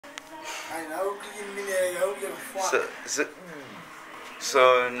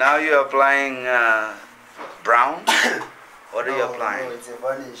So now you're applying brown? What are you applying? No, it's a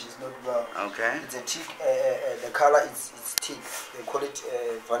varnish, it's not brown. Okay. It's a teak, the color it's teak. They call it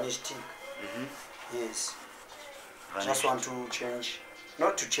varnish teak. Yes. Varnish. Just want to change,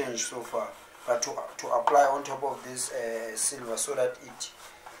 not to change so far, but to apply on top of this silver so that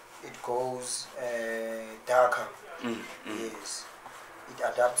it goes darker. Yes. It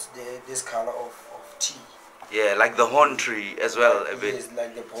adapts this color of tea. Yeah, like the horn tree as well, a bit. Yes,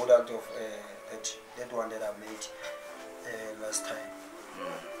 like the product of that one that I made last time.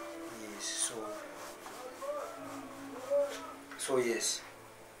 Yes, so yes,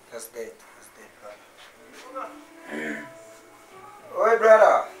 that's that, brother. Oi,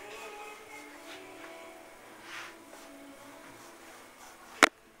 brother.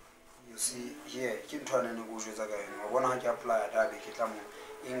 You see here, keep trying to negotiate again. I want to apply that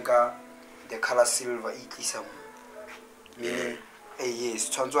inka the color silver ikisa meaning yes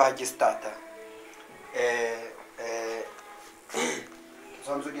tshwantsho ha ke starter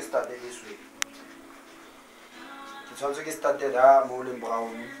tshwantsho ke starter this way tshwantsho ke started mo le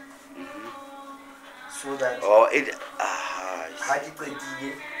brown so that it ha ke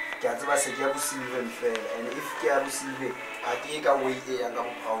qetile ke a tseba se ke ya bo silver fela, and if ke ya bo silver a ke ka way e yang ka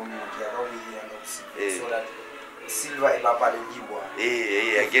bo brown ke ya ka way e yang ka bo silver so that silver I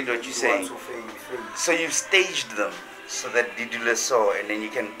get what you're saying. So you've staged them so that Didule saw, and then you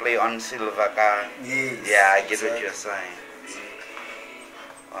can play on silver car. Yes, yeah, I get what you're saying.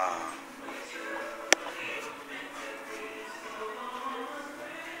 Wow.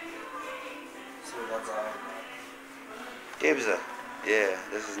 So that's how. Debza, yeah,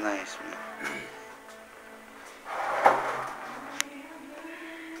 this is nice, man.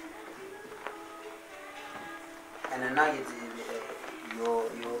 And then now your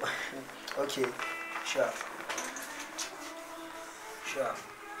okay, sure.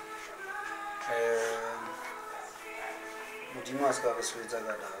 Modimo a ska re swetsa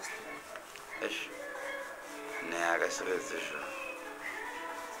ka dust. Ne a ka sebetsa jwang.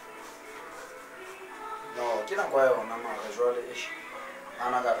 No, ke nako ya yona mara jwale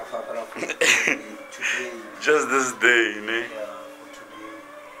ana ka fa fela today. Just this day, ne? Yeah.